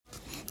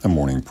A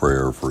morning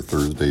prayer for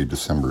Thursday,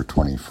 December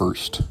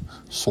 21st,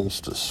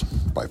 Solstice,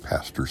 by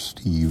Pastor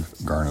Steve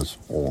Garnas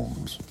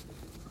Holmes.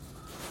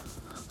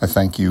 I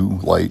thank you,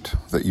 light,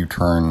 that you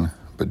turn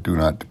but do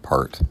not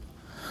depart,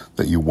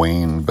 that you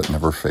wane but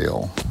never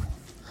fail,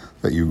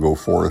 that you go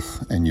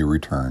forth and you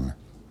return.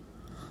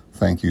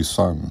 Thank you,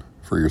 sun,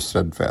 for your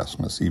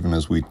steadfastness, even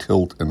as we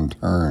tilt and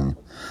turn.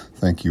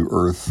 Thank you,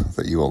 earth,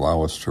 that you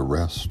allow us to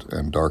rest,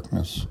 and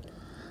darkness,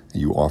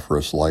 and you offer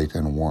us light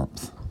and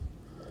warmth.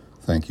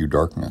 Thank you,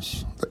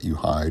 darkness, that you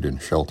hide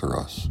and shelter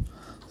us,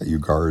 that you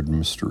guard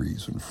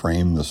mysteries and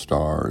frame the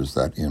stars,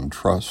 that in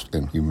trust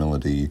and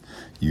humility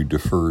you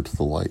defer to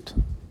the light.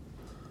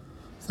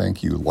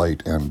 Thank you,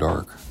 light and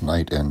dark,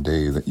 night and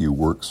day, that you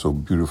work so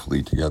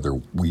beautifully together,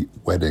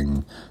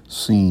 wedding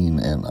seen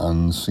and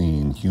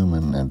unseen,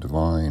 human and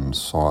divine,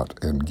 sought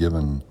and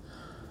given.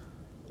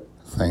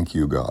 Thank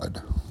you,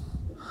 God,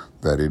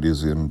 that it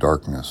is in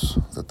darkness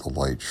that the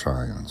light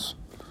shines.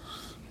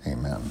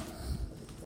 Amen.